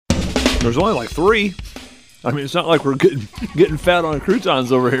There's only like 3. I mean, it's not like we're getting fat on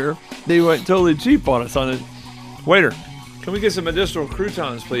croutons over here. They went totally cheap on us on it. Waiter, can we get some additional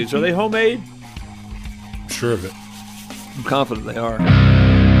croutons, please? Are they homemade? Sure of it. I'm confident they are.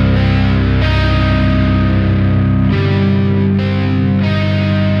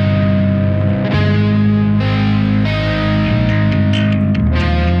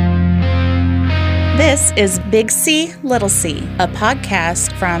 This is Big C, Little C, a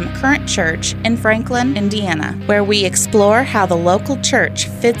podcast from Current Church in Franklin, Indiana, where we explore how the local church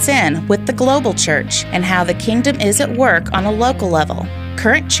fits in with the global church and how the kingdom is at work on a local level.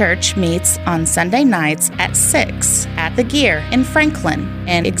 Current Church meets on Sunday nights at 6 at the Gear in Franklin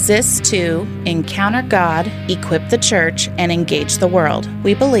and exists to encounter God, equip the church, and engage the world.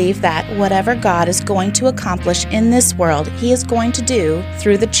 We believe that whatever God is going to accomplish in this world, He is going to do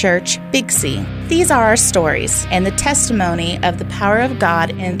through the church Big C. These are our stories and the testimony of the power of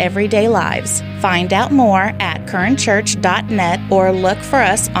God in everyday lives. Find out more at currentchurch.net or look for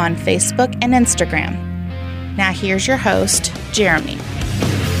us on Facebook and Instagram. Now here's your host, Jeremy.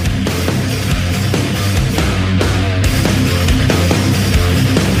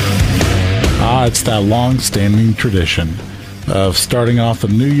 It's that long-standing tradition of starting off the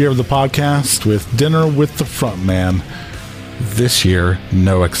new year of the podcast with dinner with the Frontman. This year,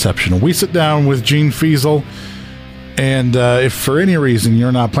 no exception. We sit down with Gene Fiesel, and if for any reason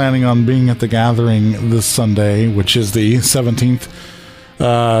you're not planning on being at the gathering this Sunday, which is the 17th,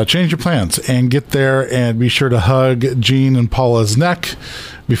 change your plans and get there and be sure to hug Gene and Paula's neck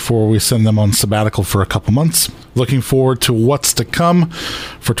before we send them on sabbatical for a couple months. Looking forward to what's to come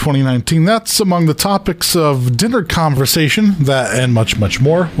for 2019. That's among the topics of dinner conversation, that and much, much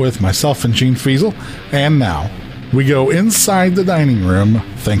more with myself and Gene Fiesel. And now we go inside the dining room.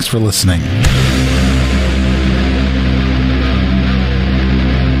 Thanks for listening.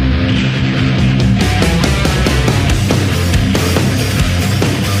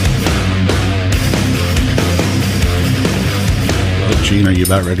 Gene, are you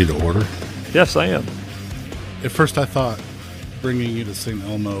about ready to order? Yes, I am. At first I thought bringing you to St.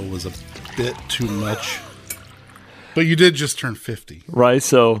 Elmo was a bit too much, but you did just turn 50. Right,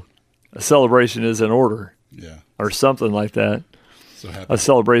 so a celebration is in order. Yeah. Or something like that. So happy. A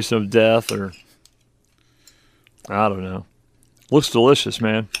celebration of death or, I don't know. Looks delicious,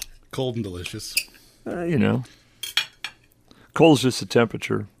 man. Cold and delicious. You know. Cold's just the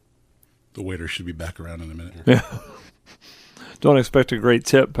temperature. The waiter should be back around in a minute. Yeah. Don't expect a great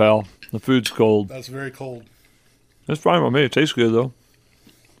tip, pal. The food's cold. That's very cold. That's fine with me. It tastes good, though.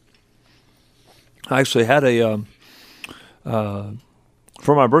 I actually had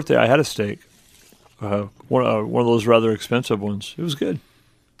for my birthday, I had a steak. One of those rather expensive ones. It was good.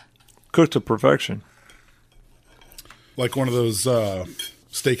 Cooked to perfection. Like one of those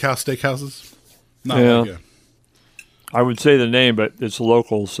steakhouses? Not yeah. like I would say the name, but it's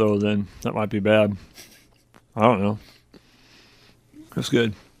local, so then that might be bad. I don't know. It's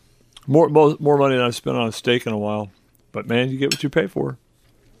good. More money than I've spent on a steak in a while. But, man, you get what you pay for.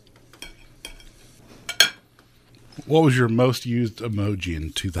 What was your most used emoji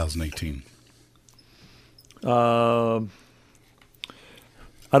in 2018? I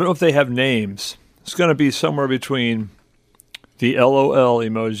don't know if they have names. It's going to be somewhere between the LOL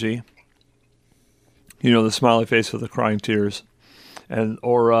emoji, you know, the smiley face with the crying tears,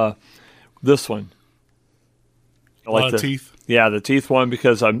 or this one. I like teeth? Yeah, the teeth one,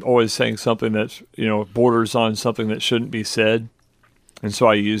 because I'm always saying something that's, you know, borders on something that shouldn't be said. And so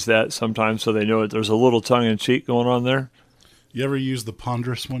I use that sometimes so they know that there's a little tongue-in-cheek going on there. You ever use the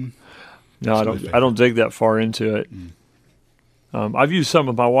ponderous one? No, I don't dig that far into it. I've used some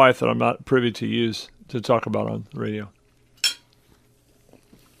of my wife that I'm not privy to use to talk about on the radio.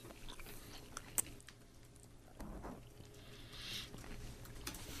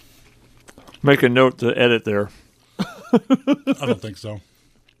 Make a note to edit there. I don't think so.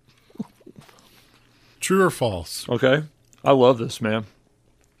 True or false? Okay. I love this, man.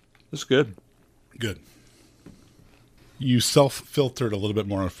 It's good. Good. You self-filtered a little bit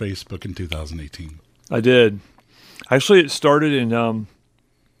more on Facebook in 2018. I did. Actually, it started in,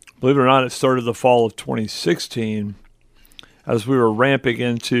 believe it or not, it started the fall of 2016 as we were ramping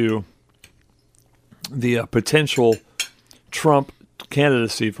into the potential Trump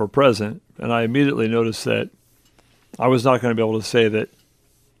candidacy for president. And I immediately noticed that I was not going to be able to say that,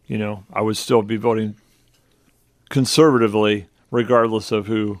 you know, I would still be voting conservatively regardless of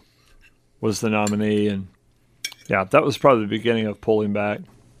who was the nominee. And yeah, that was probably the beginning of pulling back.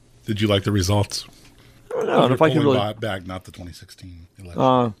 Did you like the results? I don't know if I can really back, not the 2016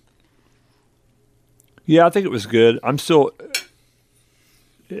 election. Yeah, I think it was good. I'm still,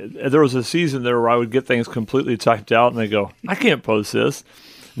 there was a season there where I would get things completely typed out and they go, I can't post this.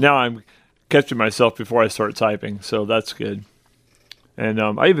 Now I'm catching myself before I start typing, so that's good. And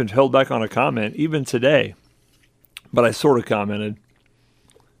I even held back on a comment, even today. But I sort of commented.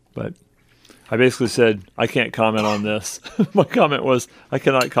 But I basically said, I can't comment on this. My comment was, I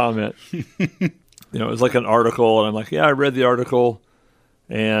cannot comment. It was like an article, and I'm like, yeah, I read the article,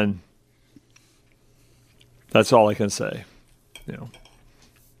 and that's all I can say.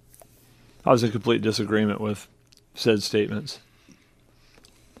 I was in complete disagreement with said statements.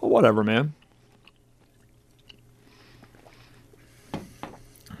 Well, whatever, man.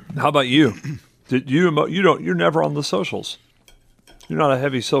 How about you? You're never on the socials. You're not a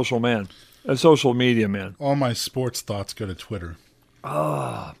heavy social man, a social media man. All my sports thoughts go to Twitter.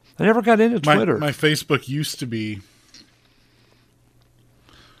 I never got into Twitter. My Facebook used to be.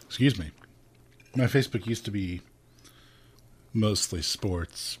 Excuse me. My Facebook used to be mostly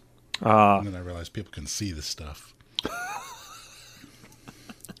sports. And then I realized people can see this stuff.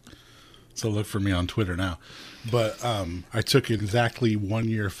 So look for me on Twitter now. But I took exactly 1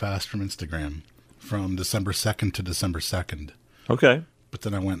 year fast from Instagram, from December 2nd to December 2nd. Okay. But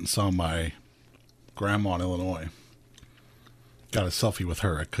then I went and saw my grandma in Illinois. Got a selfie with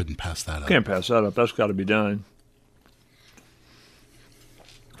her. I couldn't pass that up. Can't pass that up. That's got to be done.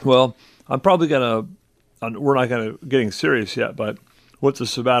 Well, I'm probably going to, we're not going to getting serious yet, but with the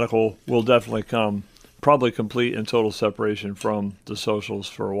sabbatical will definitely come probably complete and total separation from the socials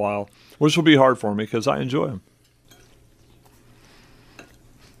for a while, which will be hard for me because I enjoy them.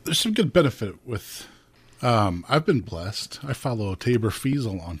 There's some good benefit with, I've been blessed. I follow Tabor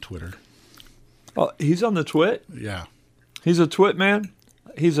Fiesel on Twitter. Oh, he's on the twit? Yeah. He's a twit man?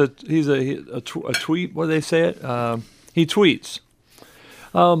 He's a tweet, what do they say it? He tweets.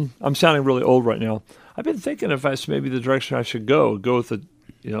 I'm sounding really old right now. I've been thinking if that's maybe the direction I should go with the,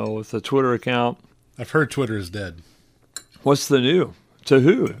 with the Twitter account. I've heard Twitter is dead. What's the new? To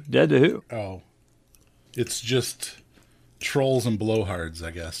who? Dead to who? Oh, it's just trolls and blowhards, I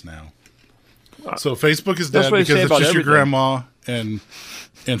guess now. So Facebook is dead because it's just your grandma and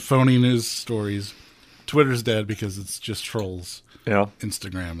phony news stories. Twitter's dead because it's just trolls. Yeah.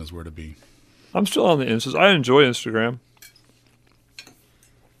 Instagram is where to be. I'm still on the Instas. I enjoy Instagram.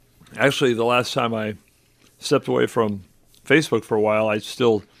 Actually, the last time I stepped away from Facebook for a while,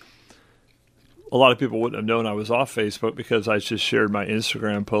 a lot of people wouldn't have known I was off Facebook because I just shared my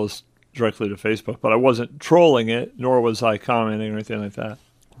Instagram post directly to Facebook. But I wasn't trolling it, nor was I commenting or anything like that.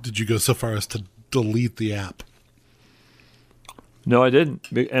 Did you go so far as to delete the app? No, I didn't.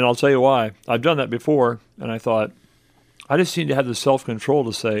 And I'll tell you why. I've done that before, and I thought, I just need to have the self-control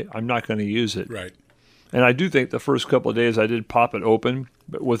to say, I'm not going to use it. Right. And I do think the first couple of days I did pop it open,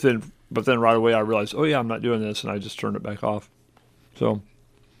 but then right away I realized, oh yeah, I'm not doing this, and I just turned it back off. So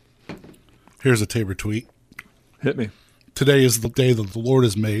here's a Tabor tweet. Hit me. Today is the day that the Lord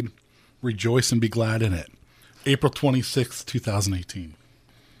has made. Rejoice and be glad in it. April 26th, 2018.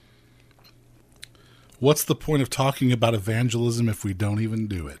 What's the point of talking about evangelism if we don't even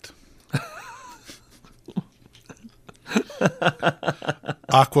do it?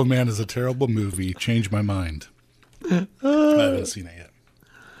 Aquaman is a terrible movie. Changed my mind. I haven't seen it yet.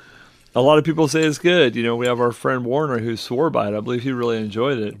 A lot of people say it's good. We have our friend Warner who swore by it. I believe he really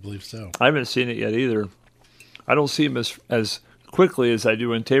enjoyed it. I believe so. I haven't seen it yet either. I don't see him as quickly as I do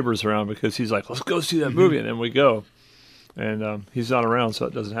when Tabor's around because he's like, let's go see that movie, and then we go. And he's not around, so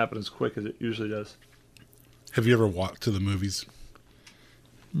it doesn't happen as quick as it usually does. Have you ever walked to the movies?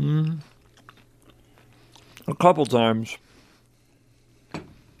 A couple times.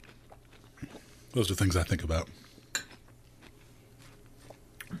 Those are things I think about.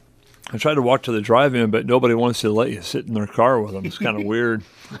 I tried to walk to the drive-in, but nobody wants to let you sit in their car with them. It's kind of weird.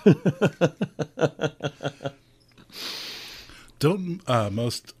 Don't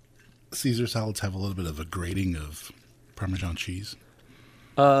most Caesar salads have a little bit of a grating of Parmesan cheese?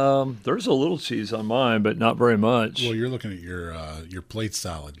 There's a little cheese on mine, but not very much. Well, you're looking at your plate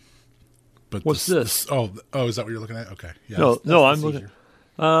salad. But what's this? Oh, is that what you're looking at? Okay. Yeah. No, I'm looking.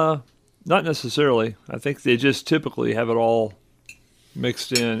 Not necessarily. I think they just typically have it all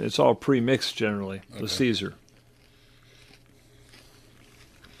mixed in. It's all pre-mixed generally. Okay. The Caesar.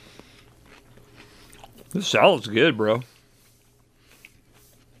 This salad's good, bro.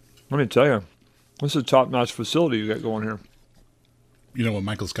 Let me tell you, this is a top-notch facility you got going here. You know what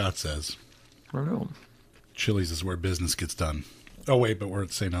Michael Scott says? I don't know. Chili's is where business gets done. Oh, wait, but we're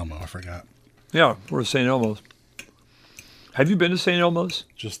at St. Elmo. I forgot. Yeah, we're at St. Elmo's. Have you been to St. Elmo's?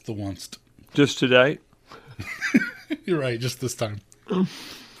 Just the once. Just today? You're right, just this time.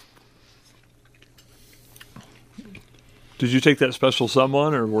 Did you take that special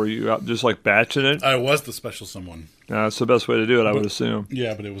someone, or were you out just like batching it? I was the special someone. That's the best way to do it, I would assume.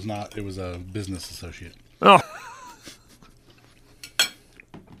 Yeah, but it was not. It was a business associate. Oh.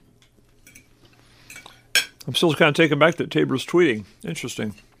 I'm still kind of taken back that Tabor's tweeting.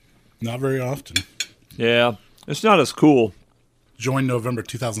 Interesting. Not very often. Yeah, it's not as cool. Join November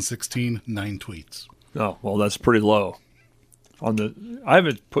 2016, 9 tweets. Oh, well, that's pretty low. I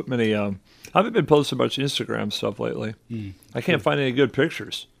haven't put many. I haven't been posting much Instagram stuff lately. I can't find any good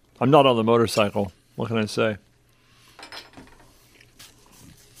pictures. I'm not on the motorcycle. What can I say?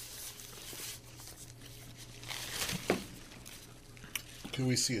 Can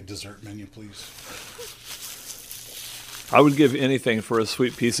we see a dessert menu, please? I would give anything for a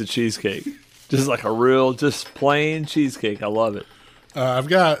sweet piece of cheesecake. Just like a real, just plain cheesecake. I love it. I've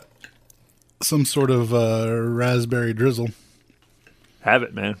got some sort of raspberry drizzle. Have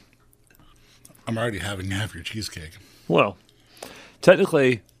it, man. I'm already having half your cheesecake. Well,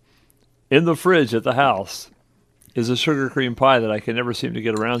 technically, in the fridge at the house is a sugar cream pie that I can never seem to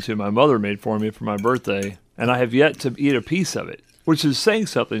get around to. My mother made for me for my birthday, and I have yet to eat a piece of it, which is saying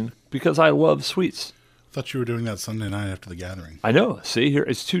something because I love sweets. I thought you were doing that Sunday night after the gathering. I know. See, here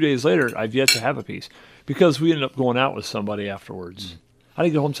it's 2 days later. I've yet to have a piece because we ended up going out with somebody afterwards. I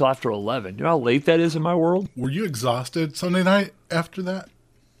didn't get home till after 11. You know how late that is in my world? Were you exhausted Sunday night after that?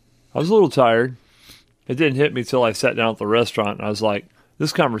 I was a little tired. It didn't hit me till I sat down at the restaurant, and I was like,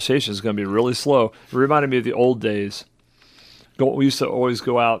 this conversation is going to be really slow. It reminded me of the old days. We used to always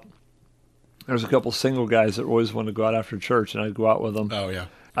go out. There's a couple single guys that always wanted to go out after church, and I'd go out with them. Oh, yeah.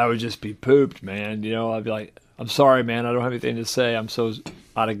 I would just be pooped, man. You know, I'd be like, I'm sorry, man. I don't have anything to say. I'm so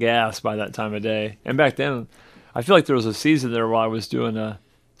out of gas by that time of day. And back then, I feel like there was a season there while I was doing a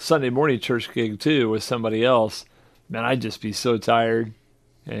Sunday morning church gig, too, with somebody else. Man, I'd just be so tired.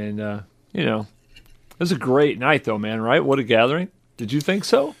 And, you know, it was a great night, though, man, right? What a gathering. Did you think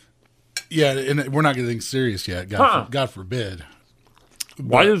so? Yeah, and we're not getting serious yet. God forbid.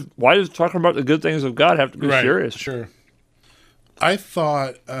 Why does talking about the good things of God have to be serious? Sure. I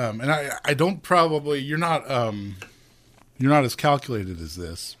thought, and I don't probably, you're not as calculated as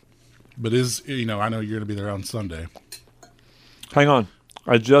this, but I know you're going to be there on Sunday. Hang on.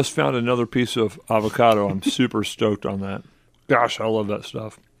 I just found another piece of avocado. I'm super stoked on that. Gosh, I love that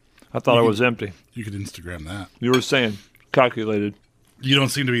stuff. I thought I was empty. You could Instagram that. You were saying calculated. You don't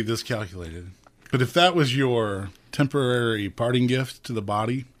seem to be this calculated. But if that was your temporary parting gift to the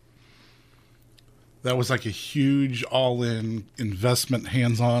body, that was like a huge all-in investment,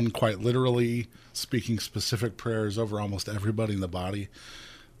 hands-on, quite literally, speaking specific prayers over almost everybody in the body.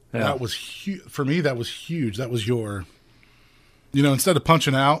 Yeah. That was huge. For me, that was huge. That was your, instead of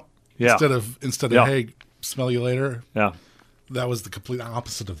punching out, instead of hey, smell you later. Yeah. That was the complete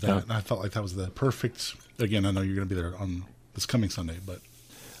opposite of that. Yeah. And I felt like that was the perfect, again, I know you're going to be there on this coming Sunday, but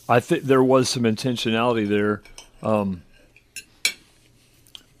I think there was some intentionality there.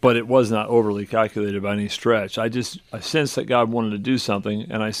 But it was not overly calculated by any stretch. I sensed that God wanted to do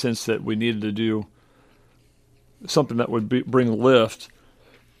something, and I sensed that we needed to do something that would bring lift.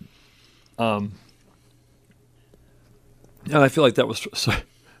 And I feel like that was.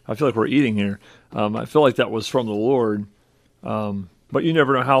 I feel like we're eating here. I feel like that was from the Lord. But you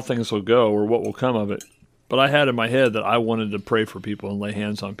never know how things will go or what will come of it. But I had in my head that I wanted to pray for people and lay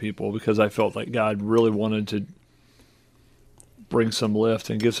hands on people because I felt like God really wanted to bring some lift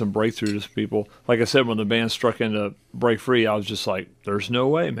and give some breakthrough to people. Like I said, when the band struck into Break Free, I was just like, there's no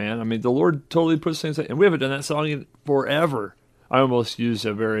way, man. I mean, the Lord totally puts things in. And we haven't done that song in forever. I almost used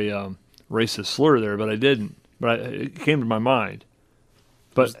a very racist slur there, but I didn't. But it came to my mind.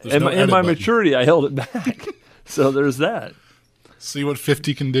 But in my maturity, I held it back. So there's that. See what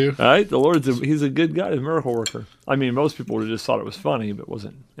 50 can do? All right? The Lord's he's a good guy. He's a miracle worker. I mean, most people would have just thought it was funny, but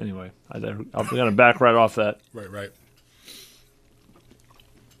wasn't. Anyway, I'm going to back right off that. Right.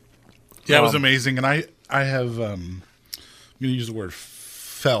 Yeah, it was amazing, and I have I'm going to use the word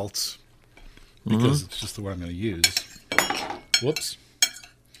felt because it's just the word I'm going to use. Whoops.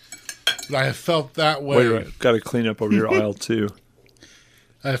 But I have felt that way. Wait. Got to clean up over your aisle too.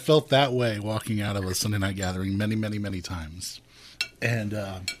 I have felt that way walking out of a Sunday night gathering many, many, many times, and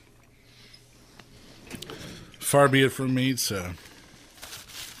far be it from me to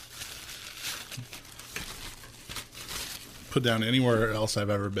put down anywhere else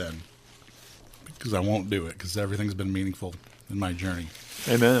I've ever been. Because I won't do it, because everything's been meaningful in my journey.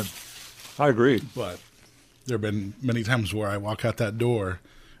 Amen. I agree. But there have been many times where I walk out that door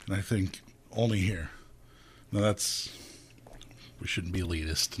and I think, only here. Now we shouldn't be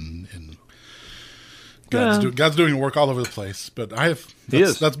elitist, and God's doing work all over the place. But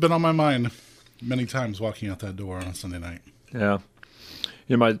that's been on my mind many times walking out that door on a Sunday night. Yeah.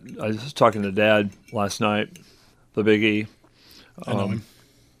 I was talking to Dad last night, the Big E. I know him.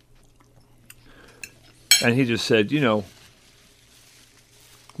 And he just said,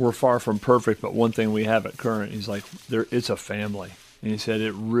 we're far from perfect, but one thing we have at Current, he's like, it's a family. And he said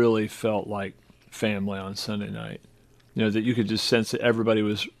it really felt like family on Sunday night. That you could just sense that everybody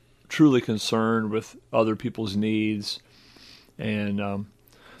was truly concerned with other people's needs. And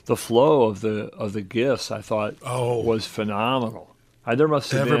the flow of the gifts, I thought, was phenomenal. There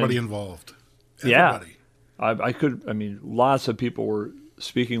must have everybody been, involved. Everybody. Yeah. Lots of people were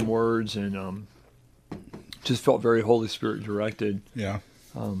speaking words and just felt very Holy Spirit directed. Yeah.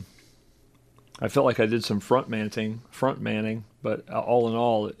 I felt like I did some front manning, but all in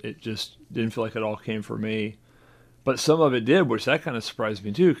all, it just didn't feel like it all came for me. But some of it did, which that kind of surprised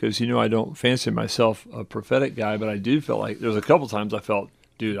me too, because I don't fancy myself a prophetic guy, but I do feel like there's a couple times I felt,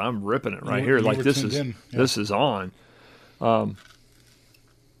 dude, I'm ripping it right here, like this is on.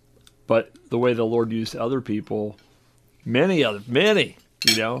 But the way the Lord used other people, many, it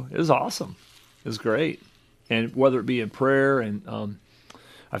was awesome. It was great, and whether it be in prayer and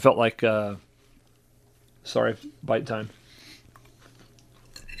I felt like, sorry, bite time.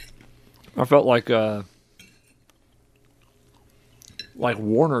 I felt like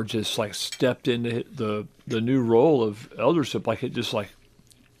Warner just stepped into the new role of eldership, like it just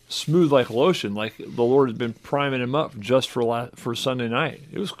smooth like lotion, like the Lord had been priming him up just for Sunday night.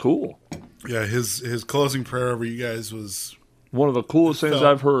 It was cool. Yeah, his closing prayer over you guys was one of the coolest things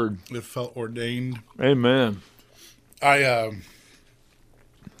I've heard. It felt ordained. Amen.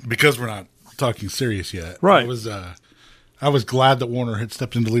 Because we're not talking serious yet, right? I was glad that Warner had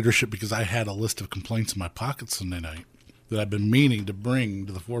stepped into leadership because I had a list of complaints in my pocket Sunday night that I've been meaning to bring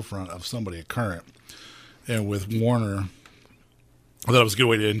to the forefront of somebody at Current. And with Warner, I thought it was a good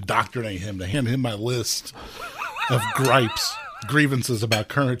way to indoctrinate him, to hand him my list of grievances about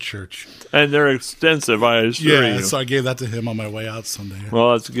Current Church. And they're extensive, I assure you. Yeah, so I gave that to him on my way out Sunday.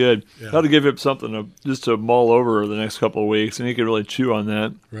 Well, that's good. Yeah. Got to give him something just to mull over the next couple of weeks, and he could really chew on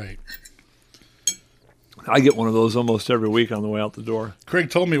that. Right. I get one of those almost every week on the way out the door.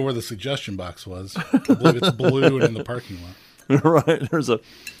 Craig told me where the suggestion box was. I believe it's blue and in the parking lot. Right.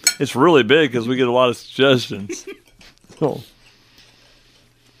 It's really big because we get a lot of suggestions. So,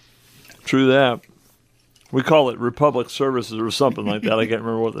 true that. We call it Republic Services or something like that. I can't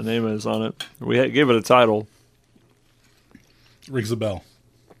remember what the name is on it. We gave it a title. Rings a bell.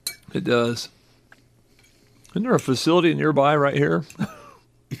 It does. Isn't there a facility nearby right here?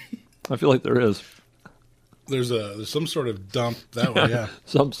 I feel like there is. There's some sort of dump that way, yeah.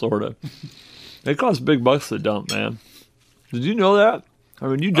 Some sort of. It costs big bucks to dump, man. Did you know that? I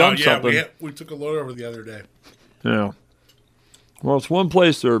mean, you dumped something. We took a load over the other day. Yeah. Well, it's one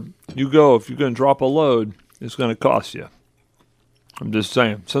place there you go. If you're going to drop a load, it's going to cost you. I'm just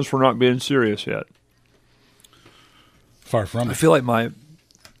saying, since we're not being serious yet. Far from it. I feel like my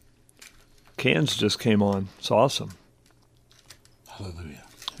cans just came on. It's awesome. Hallelujah.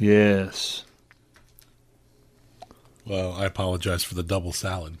 Yes. Well, I apologize for the double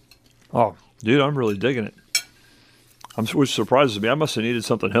salad. Oh, dude, I'm really digging it. Which surprises me. I must have needed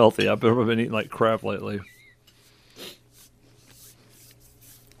something healthy. I've been eating like crap lately.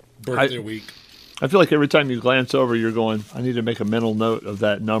 Birthday week. I feel like every time you glance over, you're going, I need to make a mental note of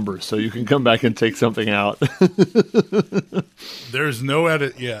that number so you can come back and take something out. There's no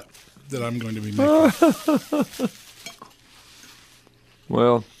edit yet that I'm going to be making.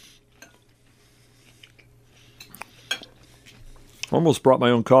 Well, almost brought my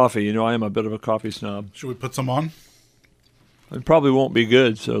own coffee. I am a bit of a coffee snob. Should we put some on? It probably won't be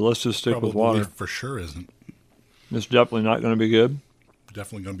good, so let's just stick with water. For sure isn't. It's definitely not going to be good.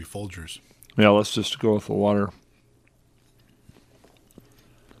 Definitely going to be Folgers. Yeah, let's just go with the water.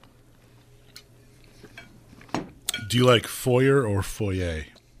 Do you like foyer or foyer?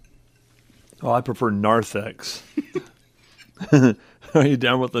 Oh, I prefer narthex. Are you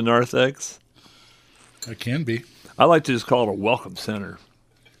down with the narthex? I can be. I like to just call it a welcome center.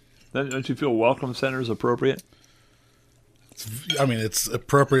 Don't you feel welcome center is appropriate? It's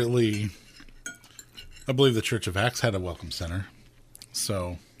appropriately... I believe the Church of Acts had a welcome center.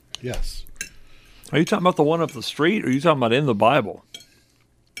 So, yes. Are you talking about the one up the street, or are you talking about in the Bible?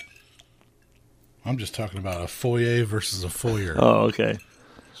 I'm just talking about a foyer versus a foyer. Oh, okay.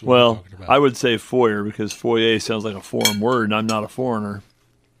 Well, I would say foyer because foyer sounds like a foreign word, and I'm not a foreigner.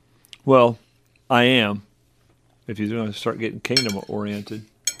 Well, I am, if you're going to start getting kingdom-oriented.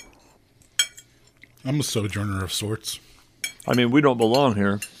 I'm a sojourner of sorts. I mean, we don't belong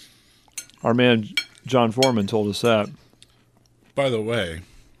here. Our man John Foreman told us that. By the way,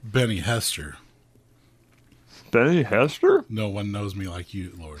 Benny Hester Benny Hester? No one knows me like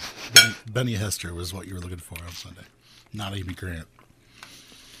you, Lord. Benny Hester was what you were looking for on Sunday. Not Amy Grant.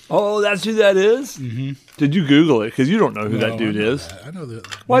 Oh, that's who that is? Mm-hmm. Did you Google it? Because you don't know who that dude is. I know that.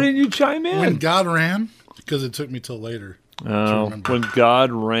 Why didn't you chime in? When God ran, because it took me till later. Oh, when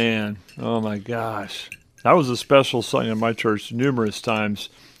God ran. Oh, my gosh. That was a special song in my church numerous times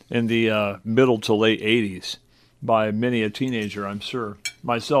in the middle to late 80s by many a teenager, I'm sure.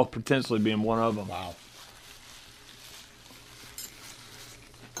 Myself potentially being one of them. Wow.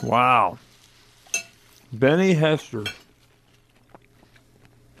 Wow. Benny Hester.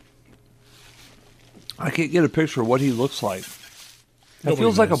 I can't get a picture of what he looks like. That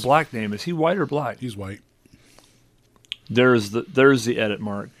feels like a black name. Is he white or black? He's white. There's the edit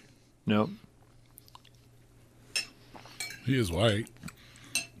mark. Nope. He is white.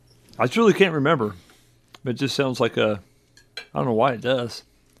 I truly can't remember. It just sounds like I don't know why it does.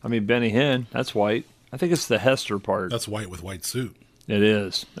 I mean, Benny Hinn, that's white. I think it's the Hester part. That's white with white suit. It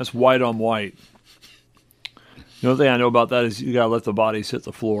is. That's white on white. The only thing I know about that is you got to let the bodies hit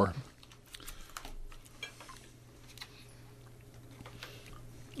the floor.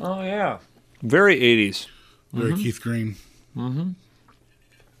 Oh, yeah. Very 80s. Very Keith Green. Mm-hmm.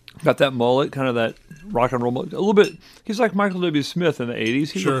 Got that mullet, kind of that rock and roll mullet. A little bit. He's like Michael W. Smith in the 80s.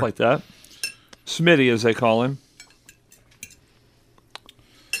 He looked like that. Smitty, as they call him.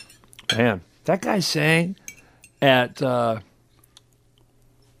 Man, that guy sang at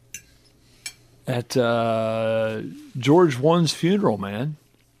George One's funeral, man.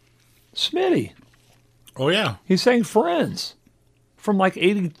 Smitty. Oh, yeah. He sang Friends from like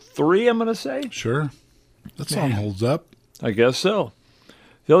 83, I'm going to say. Sure. That song holds up. I guess so.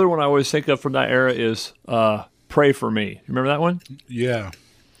 The other one I always think of from that era is Pray For Me. You remember that one? Yeah.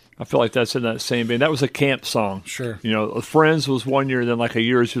 I feel like that's in that same vein. That was a camp song. Sure. You know, Friends was 1 year, then like a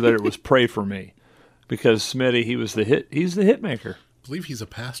year or two later it was Pray For Me. Because Smitty, he's the hit maker. I believe he's a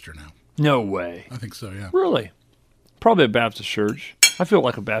pastor now. No way. I think so, yeah. Really? Probably a Baptist church. I feel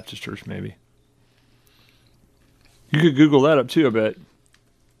like a Baptist church, maybe. You could Google that up too, I bet.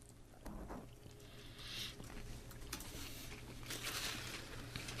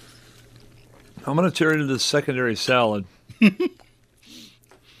 I'm going to tear into this secondary salad.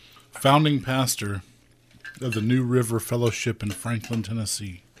 Founding pastor of the New River Fellowship in Franklin,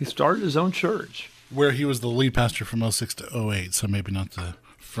 Tennessee. He started his own church. Where he was the lead pastor from 06 to 08, so maybe not the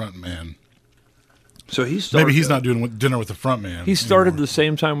front man. So he started. Maybe he's not doing dinner with the front man. He started the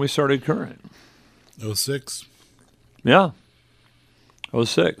same time we started Current. 06? Yeah.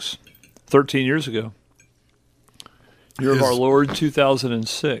 06. 13 years ago. Year of our Lord,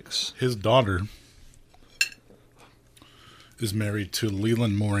 2006. His daughter is married to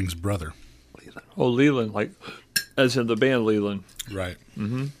Leland Mooring's brother. Oh, Leland, like, as in the band Leland. Right.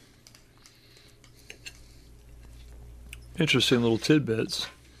 Mm-hmm. Interesting little tidbits.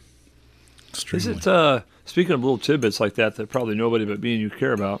 Extremely. Is it, speaking of little tidbits like that probably nobody but me and you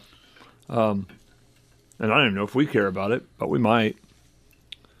care about, and I don't even know if we care about it, but we might.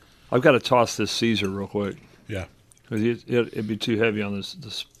 I've got to toss this Caesar real quick. Yeah. Because it'd be too heavy on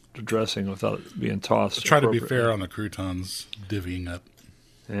this dressing without it being tossed. Try to be fair on the croutons divvying up.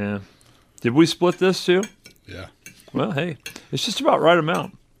 Yeah. Did we split this too? Yeah. Well, hey, it's just about right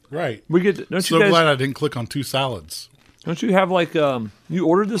amount. Right. We get. Don't so you guys, glad I didn't click on 2 salads. Don't you have like you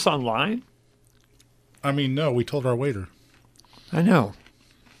ordered this online? I mean, no. We told our waiter. I know.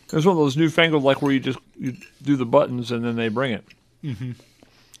 There's one of those newfangled like where you do the buttons and then they bring it. Mm-hmm.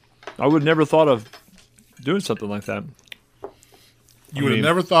 I would never thought of doing something like that. You would have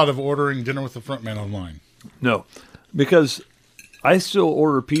never thought of ordering dinner with the front man online. No, because I still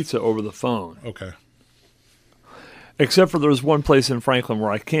order pizza over the phone. Okay. Except for there's one place in Franklin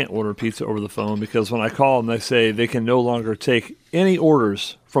where I can't order pizza over the phone because when I call them, they say they can no longer take any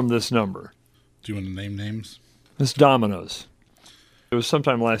orders from this number. Do you want to name names? It's Domino's. It was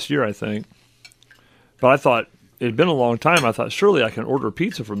sometime last year, I think. But I thought, it had been a long time. I thought, surely I can order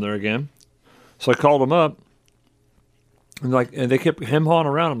pizza from there again. So I called them up. And they kept hem-hawing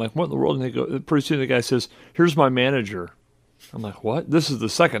around. I'm like, what in the world? And they go, pretty soon the guy says, here's my manager. I'm like, what? This is the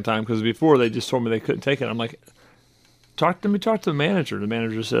second time because before they just told me they couldn't take it. I'm like, let me talk to the manager. The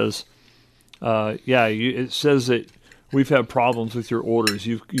manager says, it says that we've had problems with your orders.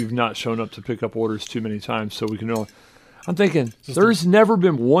 You've not shown up to pick up orders too many times, so we can only. I'm thinking, there's never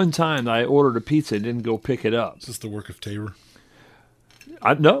been one time that I ordered a pizza and didn't go pick it up. Is this the work of Tabor?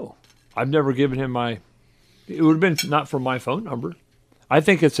 No. I've never given him my. It would have been not from my phone number. I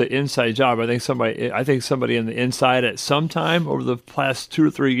think it's an inside job. I think somebody in the inside at some time over the past 2 or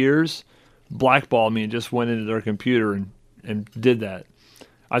 3 years blackballed me and just went into their computer and did that.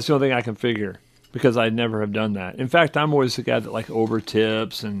 That's the only thing I can figure. because I never have done that. In fact, I'm always the guy that like over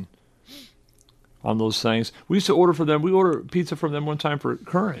tips and on those things. We used to order for them. We ordered pizza from them one time for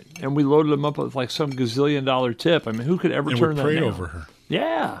Current, and we loaded them up with like some gazillion-dollar tip. I mean, who could ever turn that down? And we prayed over her.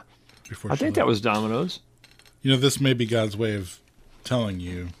 Yeah. I think that was Domino's. You know, this may be God's way of telling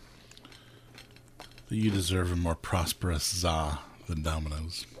you that you deserve a more prosperous za than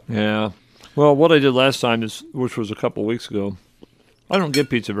Domino's. Yeah. Well, what I did last time, which was a couple weeks ago, I don't get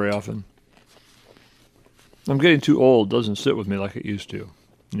pizza very often. I'm getting too old. It doesn't sit with me like it used to.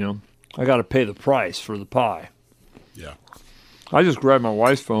 You know, I got to pay the price for the pie. Yeah. I just grabbed my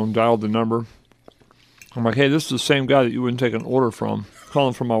wife's phone, dialed the number. I'm like, hey, this is the same guy that you wouldn't take an order from.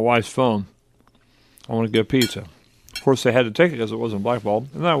 Calling from my wife's phone. I want to get pizza. Of course, they had to take it because it wasn't blackballed.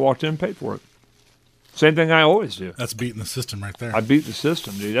 And then I walked in and paid for it. Same thing I always do. That's beating the system right there. I beat the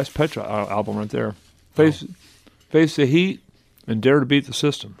system, dude. That's Petra album right there. Face the heat and dare to beat the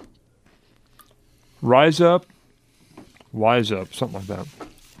system. Rise up, wise up, something like that.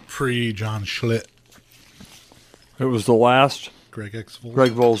 Pre-John Schlitt. It was the last Greg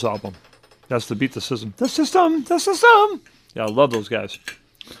Volz album. That's the beat the system. The system, the system. Yeah, I love those guys.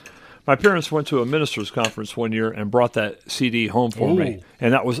 My parents went to a minister's conference one year and brought that CD home for me.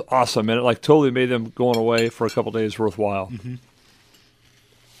 And that was awesome. And it like totally made them going away for a couple days worthwhile.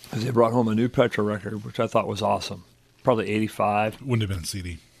 Because they brought home a new Petra record, which I thought was awesome. Probably 85. Wouldn't have been a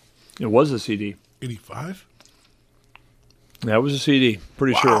CD. It was a CD. 85? Yeah, it was a CD.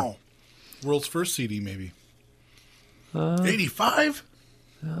 Pretty sure. World's first CD, maybe. 85?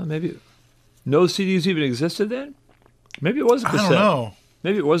 Maybe. No CDs even existed then? Maybe it was a cassette. I don't know.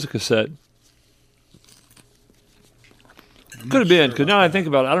 Maybe it was a cassette. Could have been, because now I think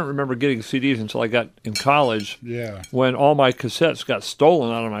about it, I don't remember getting CDs until I got in college. Yeah. When all my cassettes got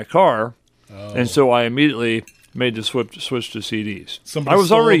stolen out of my car, and so I immediately made the switch to CDs. Somebody I was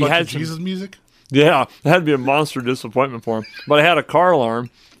stole already a bunch had of Jesus music? Yeah, it had to be a monster disappointment for him. But I had a car alarm,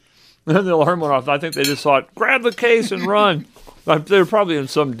 and the alarm went off. I think they just thought, grab the case and run. They were probably in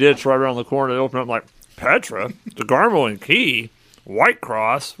some ditch right around the corner. They opened up like, Petra, DeGarmo and Key, White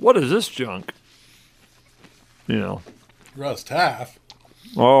Cross, what is this junk? You know. Russ Taff.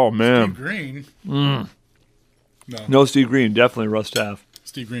 Oh, man. Steve Green. No, Steve Green, definitely Russ Taff.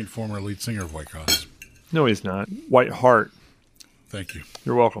 Steve Green, former lead singer of White Cross. No, he's not. White Heart. Thank you.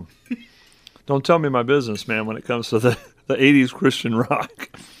 You're welcome. Don't tell me my business, man, when it comes to the 80s Christian rock.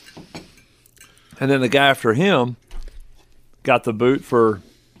 And then the guy after him got the boot for,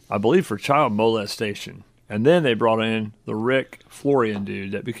 I believe, for child molestation. And then they brought in the Rick Florian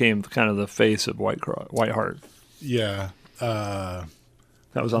dude that became kind of the face of White Heart. Yeah. That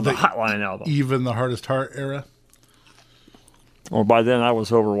was on the Hotline album. Even the Hardest Heart era? Well, by then I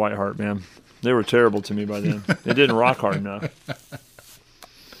was over White Heart, man. They were terrible to me by then. They didn't rock hard enough.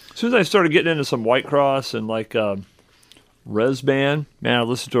 As soon as I started getting into some White Cross and like Res Band, man, I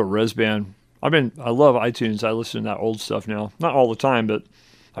listened to a Res Band. I love iTunes. I listen to that old stuff now. Not all the time, but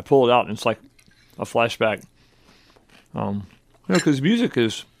I pull it out and it's like a flashback. Because music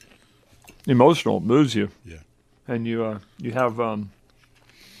is emotional, it moves you. Yeah. And you have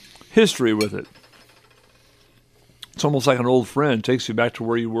history with it. It's almost like an old friend. It takes you back to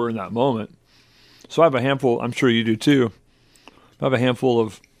where you were in that moment. So I have a handful, I'm sure you do too. I have a handful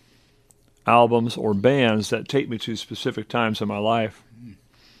of albums or bands that take me to specific times in my life.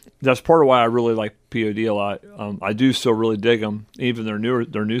 That's part of why I really like POD a lot. I do still really dig them. Even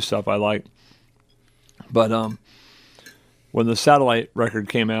their new stuff I like. But when the Satellite record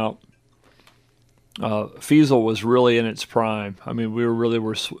came out, Feasel was really in its prime. I mean, we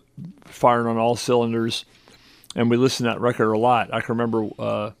were firing on all cylinders, and we listened to that record a lot. I can remember we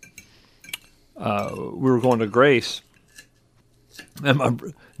were going to Grace,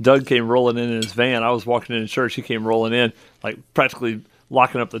 and Doug came rolling in his van. I was walking into church. He came rolling in, like practically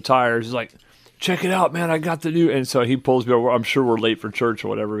locking up the tires. He's like, check it out, man, I got the new. And so he pulls me over. I'm sure we're late for church or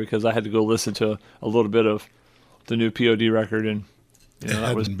whatever because I had to go listen to a little bit of the new POD record. And it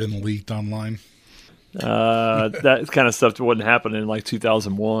hadn't been leaked online. That kind of stuff wouldn't happen in like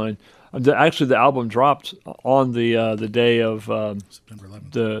 2001. Actually, the album dropped on the day of September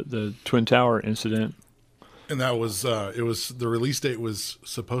 11th. The Twin Tower incident. And that was the release date was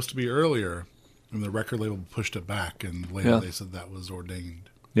supposed to be earlier, and the record label pushed it back, and later they said that was ordained.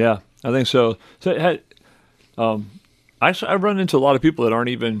 Yeah, I think so. So it had, actually, I've run into a lot of people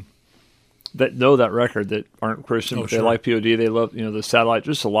that know that record that aren't Christian, but they like POD. They love the Satellite.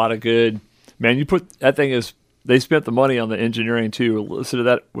 Just a lot of good. Man, you put that thing is. They spent the money on the engineering too. Listen to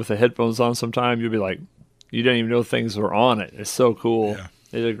that with the headphones on. Sometime you'll be like, you didn't even know things were on it. It's so cool. Yeah.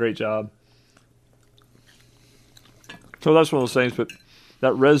 They did a great job. So that's one of those things. But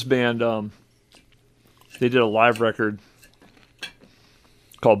that Res Band they did a live record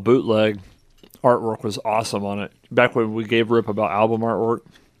called Bootleg. Artwork was awesome on it. Back when we gave Rip about album artwork,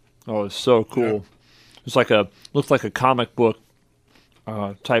 oh, it was so cool. Yeah. It's like looked like a comic book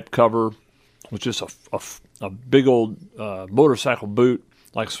type cover with just a big old motorcycle boot,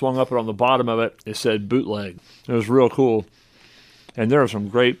 like swung up, and on the bottom of it, it said Bootleg. It was real cool. And there were some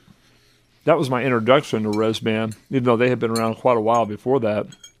great, that was my introduction to Res Band, even though they had been around quite a while before that.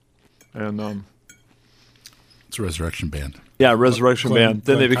 And it's a Resurrection Band. Yeah, Resurrection Band.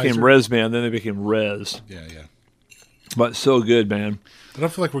 Then they became Res Band. Then they became Res. Yeah, yeah. But so good, man. I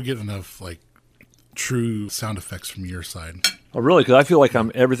don't feel like we're getting enough like true sound effects from your side. Oh, really? Because I feel like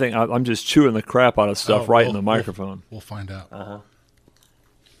I'm just chewing the crap out of stuff in the microphone. We'll find out. Uh-huh.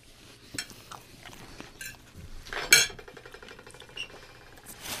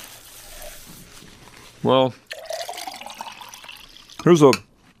 Well, here's a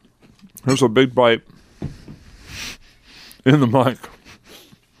big bite in the mic.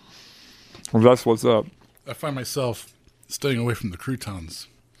 Well, that's what's up. I find myself staying away from the croutons.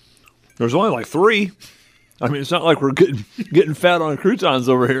 There's only like 3. I mean, it's not like we're getting fat on croutons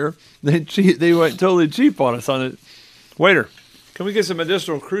over here. They went totally cheap on us on it. Waiter, can we get some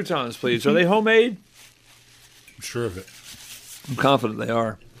additional croutons, please? Are they homemade? I'm sure of it. I'm confident they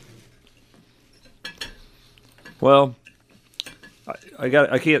are. Well, I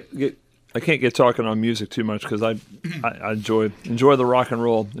can't get talking on music too much because I enjoy the rock and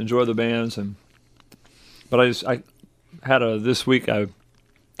roll, enjoy the bands, but I had this week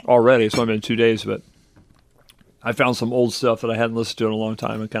already. It's only been 2 days, but I found some old stuff that I hadn't listened to in a long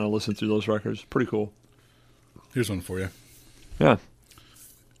time and kind of listened through those records. Pretty cool. Here's one for you. Yeah.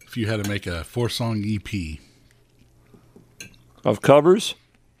 If you had to make a 4-song EP of covers.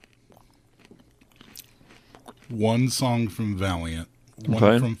 1 song from Valiant,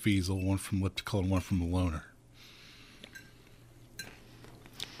 1 from Feasel, 1 from Elliptical, and 1 from The Loner.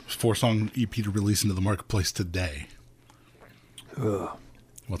 4-song EP to release into the marketplace today. Ugh.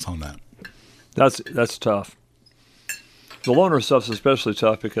 What's on that? That's tough. The Loner stuff's especially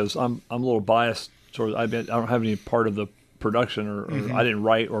tough because I'm a little biased towards. I don't have any part of the production or I didn't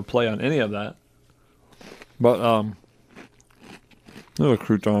write or play on any of that. But another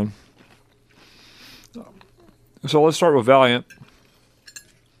crouton. So let's start with Valiant.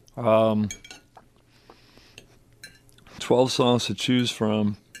 12 songs to choose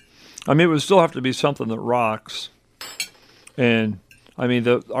from. I mean, it would still have to be something that rocks. And I mean,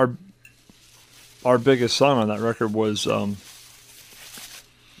 our biggest song on that record was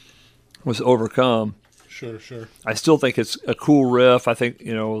Overcome. Sure. I still think it's a cool riff. I think,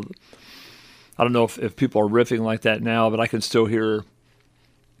 I don't know if people are riffing like that now, but I can still hear,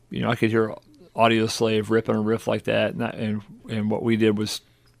 I could hear Audio Slave ripping a riff like that, and what we did was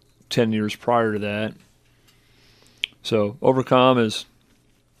 10 years prior to that. So Overcome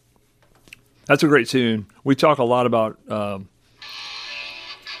that's a great tune. We talk a lot about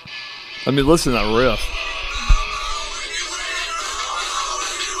listen to that riff.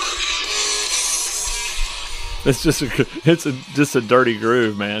 It's just a dirty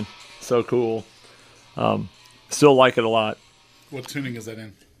groove, man. So cool. Still like it a lot. What tuning is that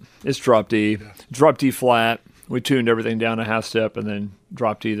in? It's drop D. Yeah. Drop D flat. We tuned everything down a half step and then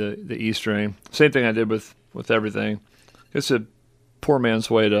drop D the E string. Same thing I did with everything. It's a poor man's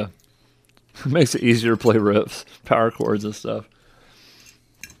way to makes it easier to play riffs, power chords and stuff.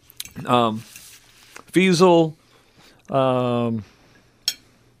 Feasel. I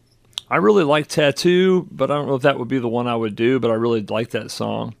really like Tattoo, but I don't know if that would be the one I would do, but I really like that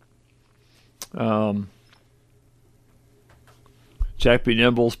song. Jack B.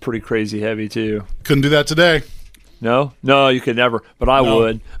 Nimble's pretty crazy heavy too. Couldn't do that today. No, you could never, but I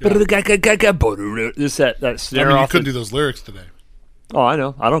would. Yeah. Just that snare you off. couldn't do those lyrics today. Oh, I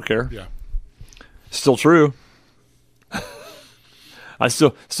know. I don't care. Yeah. Still true. I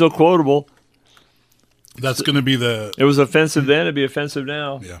still quotable. That's going to be the... It was offensive then, it'd be offensive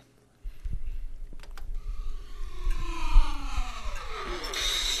now. Yeah.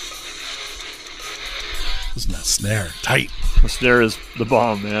 Listen to that snare. Tight. The snare is the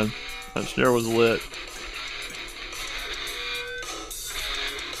bomb, man. That snare was lit.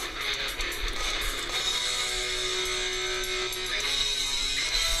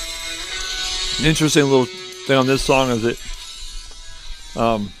 An interesting little thing on this song is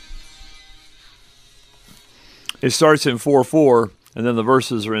it starts in 4/4 and then the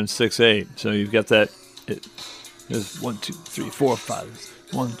verses are in 6/8. So you've got that. It is 1, 2, 3, 4, 5.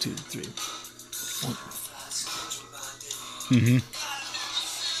 1, 2, 3. 1.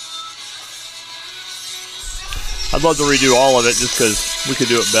 I'd love to redo all of it just because we could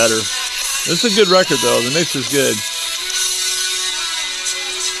do it better. It's a good record, though. The mix is good.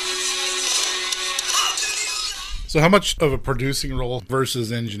 So how much of a producing role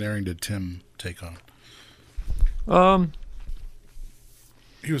versus engineering did Tim take on?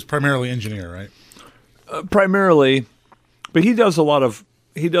 He was primarily engineer, right? Primarily, but he does a lot of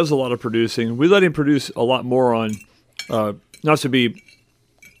producing. We let him produce a lot more on, not to be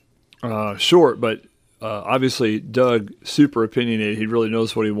short, but obviously Doug, super opinionated. He really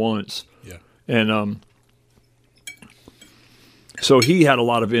knows what he wants. Yeah. And so he had a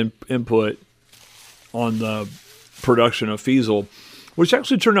lot of input on the production of Feasel, which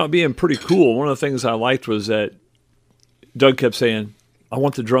actually turned out being pretty cool. One of the things I liked was that Doug kept saying, I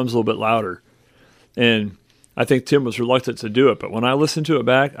want the drums a little bit louder. And I think Tim was reluctant to do it, but when I listen to it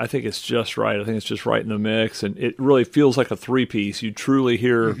back, I think it's just right. I think it's just right in the mix, and it really feels like a three-piece. You truly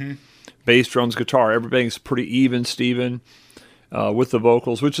hear bass, drums, guitar. Everything's pretty even, Steven, with the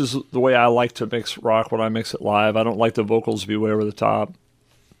vocals, which is the way I like to mix rock when I mix it live. I don't like the vocals to be way over the top.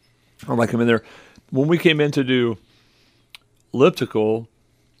 I like them in there. When we came in to do Elliptical,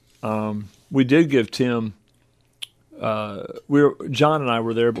 we did give Tim... John and I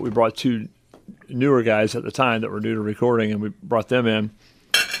were there, but we brought two newer guys at the time that were new to recording, and we brought them in.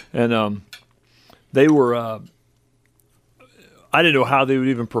 And they were... I didn't know how they would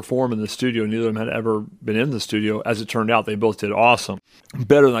even perform in the studio. Neither of them had ever been in the studio. As it turned out, they both did awesome.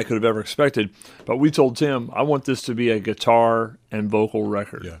 Better than I could have ever expected. But we told Tim, I want this to be a guitar and vocal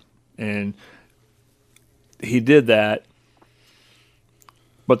record. Yeah. And he did that.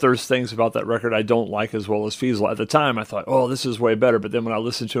 But there's things about that record I don't like as well as Feasel. At the time, I thought, oh, this is way better. But then when I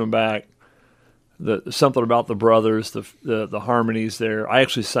listened to him back, something about the brothers, the harmonies there. I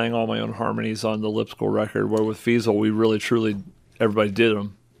actually sang all my own harmonies on the Elliptical record, where with Feasel, we really, truly, everybody did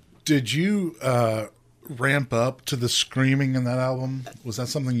them. Did you ramp up to the screaming in that album? Was that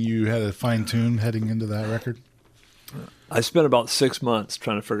something you had to fine-tune heading into that record? I spent about 6 months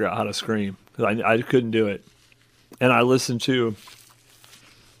trying to figure out how to scream, because I couldn't do it. And I listened to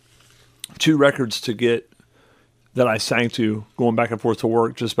 2 records that I sang to going back and forth to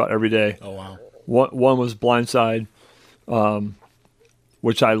work just about every day. Oh, wow. One was Blindside,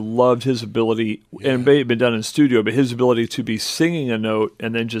 which I loved his ability, and it had been done in studio, but his ability to be singing a note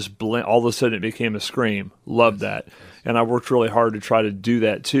and then just all of a sudden it became a scream. Loved that. And I worked really hard to try to do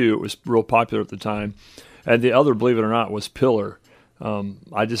that too. It was real popular at the time. And the other, believe it or not, was Pillar.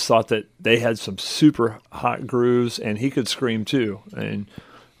 I just thought that they had some super hot grooves, and he could scream too. And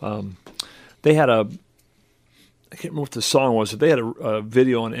they had I can't remember what the song was, but they had a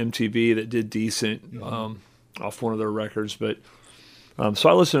video on MTV that did decent off one of their records. But so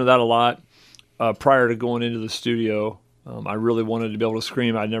I listened to that a lot prior to going into the studio. I really wanted to be able to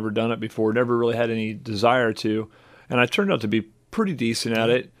scream. I'd never done it before, never really had any desire to. And I turned out to be pretty decent at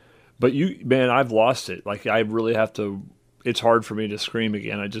it. But I've lost it. Like, I really have to, it's hard for me to scream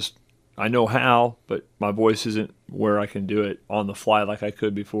again. I know how, but my voice isn't where I can do it on the fly like I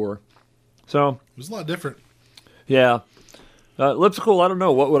could before. So it was a lot different. Yeah. Elliptical, I don't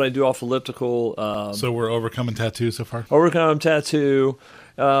know. What would I do off Elliptical? So we're Overcoming Tattoo so far? Overcome Tattoo.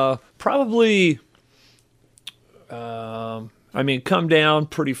 Probably, Come Down,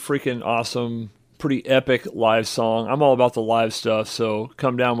 pretty freaking awesome, pretty epic live song. I'm all about the live stuff, so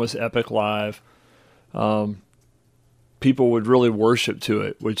Come Down was epic live. People would really worship to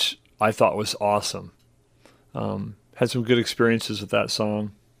it, which I thought was awesome. Had some good experiences with that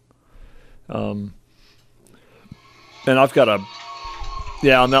song. And I've got on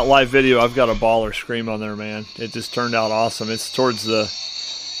that live video, I've got a baller scream on there, man. It just turned out awesome. It's towards the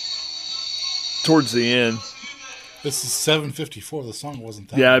end. This is 7:54. The song wasn't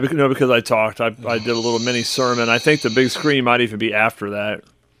that. Yeah, because I talked. I did a little mini sermon. I think the big scream might even be after that,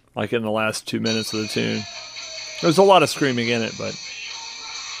 like in the last 2 minutes of the tune. There's a lot of screaming in it, but...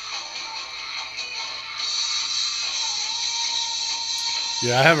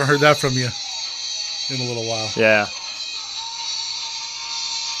 Yeah, I haven't heard that from you in a little while. Yeah.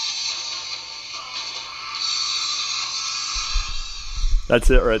 That's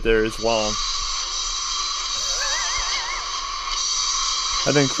it right there. It's long.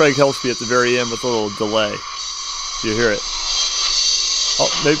 And then Craig helps me at the very end with a little delay. You hear it? Oh,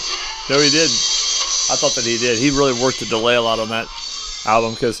 maybe. No, he didn't. I thought that he did. He really worked the delay a lot on that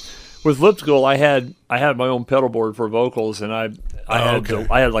album, because with Elliptical, I had my own pedal board for vocals, and I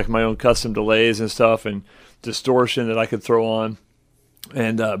had like my own custom delays and stuff and distortion that I could throw on.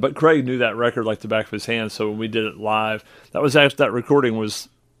 And but Craig knew that record like the back of his hand, so when we did it live, that was after that recording was,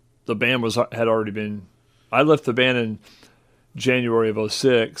 the band had already been. I left the band in January of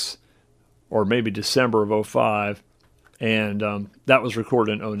 06, or maybe December of 05, And that was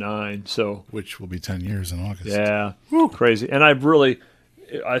recorded in 2009. So, which will be 10 years in August. Yeah. Crazy. And I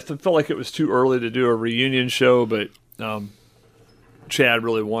felt like it was too early to do a reunion show, but Chad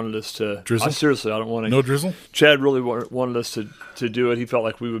really wanted us to. Drizzle? Seriously, I don't want to. No drizzle? Chad really wanted us to do it. He felt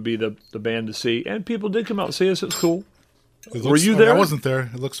like we would be the band to see. And people did come out and see us. It was cool. Were you there? I wasn't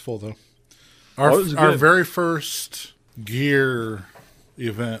there. It looks full, though. Our very first gear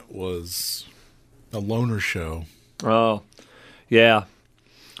event was a loner show. Oh, yeah.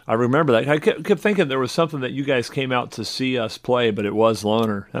 I remember that. I kept thinking there was something that you guys came out to see us play, but it was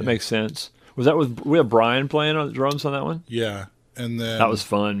Loner. That makes sense. Was that we had Brian playing on the drums on that one? Yeah. And then that was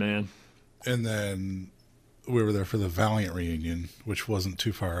fun, man. And then we were there for the Valiant reunion, which wasn't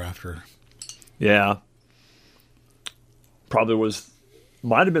too far after. Yeah. Probably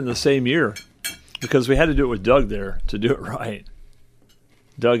might have been the same year because we had to do it with Doug there to do it right.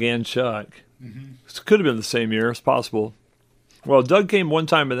 Doug and Chuck. Mm-hmm. It could have been the same year. It's possible. Well, Doug came one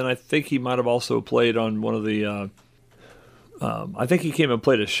time, but then I think he might have also played on one of the I think he came and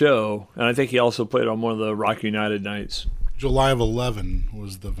played a show, and I think he also played on one of the Rock United nights. July of 11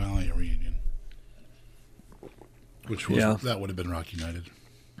 was the Valiant reunion, which was that would have been Rock United.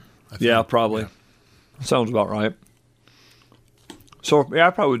 I think. Yeah, probably. Yeah. Sounds about right. So, I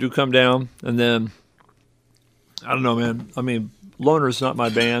probably do come down, and then, I don't know, man. I mean, Loner's not my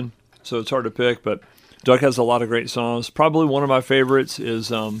band, so it's hard to pick, but Doug has a lot of great songs. Probably one of my favorites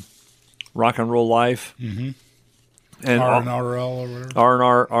is Rock and Roll Life. Mm-hmm. And R&RL or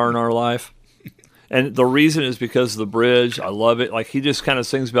whatever. R&R Life. And the reason is because of the bridge. I love it. Like, he just kind of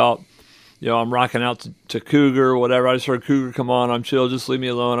sings about, I'm rocking out to Cougar or whatever. I just heard Cougar come on. I'm chill. Just leave me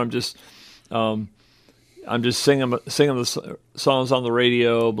alone. I'm just singing the songs on the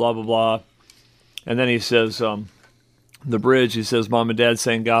radio, blah, blah, blah. And then he says, the bridge, he says, Mom and Dad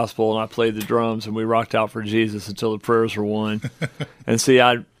sang gospel, and I played the drums, and we rocked out for Jesus until the prayers were won. And see,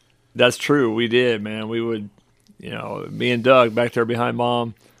 that's true. We did, man. We would, me and Doug back there behind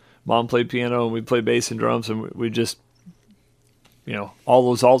Mom. Mom played piano, and we played bass and drums, and we just, all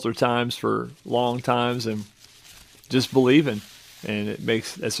those altar times for long times, and just believing. And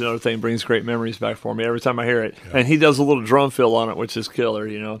that's another thing, brings great memories back for me every time I hear it. Yeah. And he does a little drum fill on it, which is killer,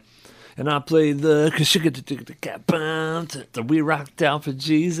 And I played the We Rocked Out for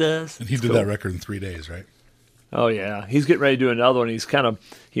Jesus. And he did that record in 3 days, right? Oh, yeah. He's getting ready to do another one.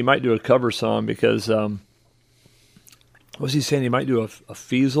 He might do a cover song because, what was he saying? He might do a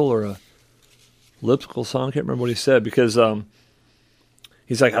Feasel or a Lipsical song. I can't remember what he said because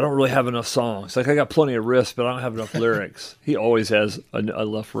he's like, I don't really have enough songs. Like, I got plenty of riffs, but I don't have enough lyrics. He always has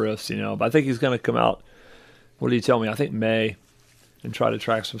enough riffs, But I think he's going to come out, what did he tell me? I think May. And try to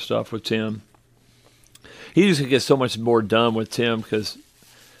track some stuff with Tim. He just gets so much more done with Tim because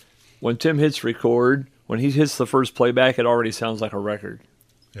when Tim hits record, when he hits the first playback, it already sounds like a record.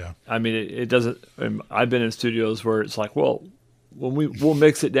 Yeah. I mean, it doesn't. I've been in studios where it's like, well, when we'll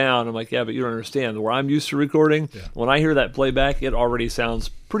mix it down. I'm like, yeah, but you don't understand. Where I'm used to recording, when I hear that playback, it already sounds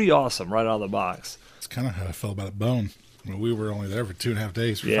pretty awesome right out of the box. It's kind of how I felt about Bone. I mean, we were only there for 2.5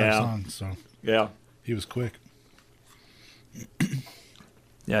 days for 5 songs, so he was quick.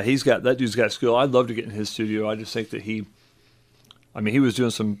 Yeah, that dude's got skill. I'd love to get in his studio. I just think that he was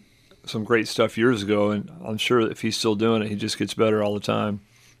doing some great stuff years ago, and I'm sure that if he's still doing it, he just gets better all the time.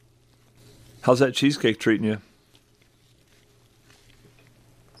 How's that cheesecake treating you?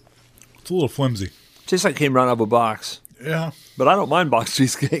 It's a little flimsy. Tastes like it came right out of a box. Yeah. But I don't mind box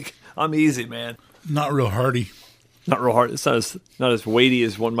cheesecake. I'm easy, man. Not real hearty. Not real hard. It's not as weighty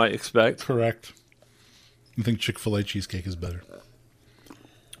as one might expect. Correct. I think Chick-fil-A cheesecake is better.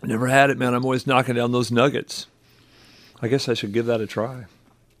 Never had it, man. I'm always knocking down those nuggets. I guess I should give that a try.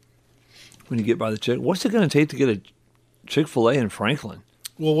 When you get by the chick, what's it going to take to get a Chick-fil-A in Franklin?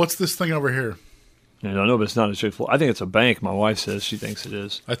 Well, what's this thing over here? I don't know, but it's not a Chick-fil-A. I think it's a bank. My wife says she thinks it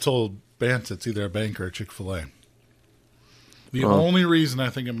is. I told Bance it's either a bank or a Chick-fil-A. The only reason I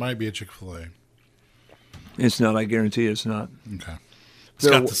think it might be a Chick-fil-A. It's not. I guarantee it's not. Okay. It's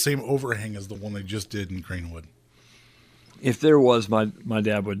got the same overhang as the one they just did in Greenwood. If there was, my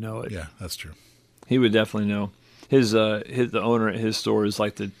dad would know it. Yeah, that's true. He would definitely know. The owner at his store is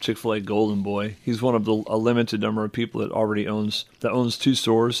like the Chick-fil-A golden boy. He's one of a limited number of people that already owns 2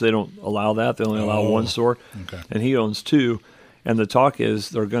 stores. They don't allow that. They only allow 1 store. Okay. And he owns 2. And the talk is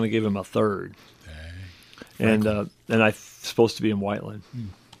they're going to give him a 3rd. And I'm supposed to be in Whiteland,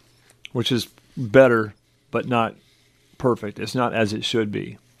 which is better, but not perfect. It's not as it should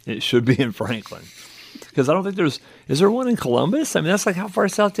be. It should be in Franklin. Because I don't think is there one in Columbus? I mean, that's like how far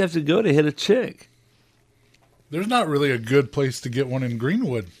south do you have to go to hit a chick? There's not really a good place to get one in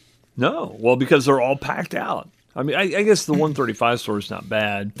Greenwood. No. Well, because they're all packed out. I mean, I guess the 135 store is not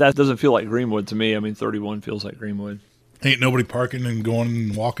bad. That doesn't feel like Greenwood to me. I mean, 31 feels like Greenwood. Ain't nobody parking and going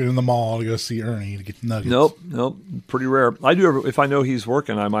and walking in the mall to go see Ernie to get nuggets. Nope. Pretty rare. I do, if I know he's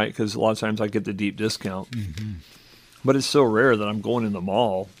working, I might, because a lot of times I get the deep discount. Mm-hmm. But it's so rare that I'm going in the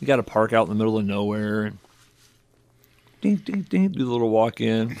mall. You got to park out in the middle of nowhere and ding, ding, ding, do a little walk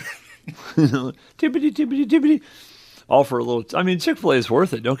in. Tippity, tippity, tippity. All for a little. I mean, Chick-fil-A is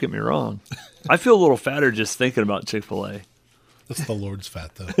worth it. Don't get me wrong. I feel a little fatter just thinking about Chick-fil-A. That's the Lord's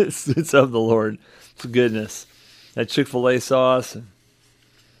fat, though. It's of the Lord. It's goodness. That Chick-fil-A sauce and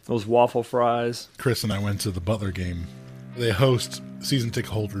those waffle fries. Chris and I went to the Butler game. They host season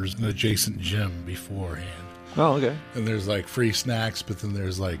ticket holders in an adjacent gym beforehand. Oh, okay. And there's like free snacks, but then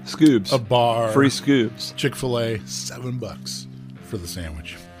there's like scoobs, a bar, free scoobs. Chick-fil-A, $7 for the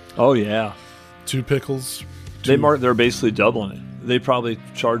sandwich. Oh yeah, 2 pickles. They're basically doubling it. They probably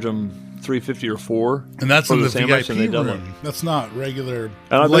charge them $3.50 or $4, and that's in the sandwich, VIP and they room. That's not regular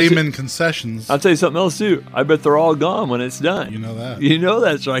and layman concessions. I'll tell you something else too. I bet they're all gone when it's done. You know that. You know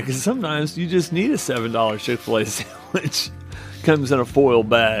that's right, because sometimes you just need a $7 Chick-fil-A sandwich. Comes in a foil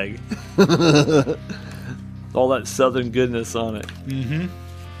bag. All that southern goodness on it. Mm-hmm.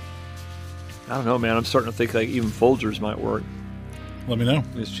 I don't know, man. I'm starting to think like even Folgers might work. Let me know.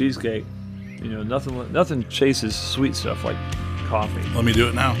 It's cheesecake. You know, nothing chases sweet stuff like coffee. Let me do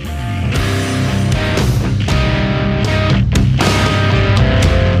it now.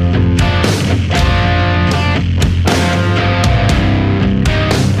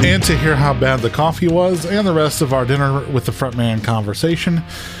 And to hear how bad the coffee was and the rest of our dinner with the Frontman conversation,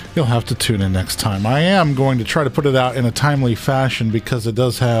 you'll have to tune in next time. I am going to try to put it out in a timely fashion because it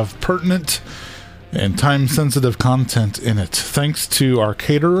does have pertinent and time-sensitive content in it. Thanks to our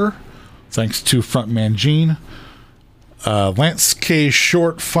caterer, thanks to Frontman Gene, Lance K.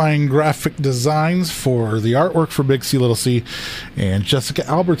 Short Fine Graphic Designs for the artwork for Big C, Little C, and Jessica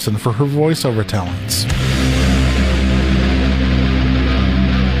Albertson for her voiceover talents.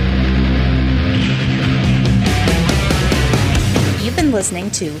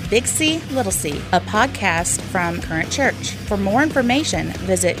 Listening to Big C, Little C, a podcast from Current Church. For more information,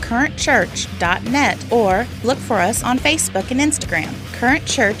 visit currentchurch.net or look for us on Facebook and Instagram. Current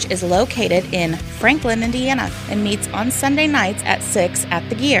Church is located in Franklin, Indiana, and meets on Sunday nights at 6 at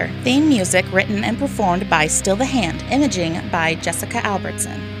the Gear. Theme music written and performed by Still the Hand, imaging by Jessica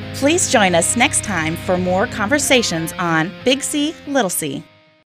Albertson. Please join us next time for more conversations on Big C, Little C.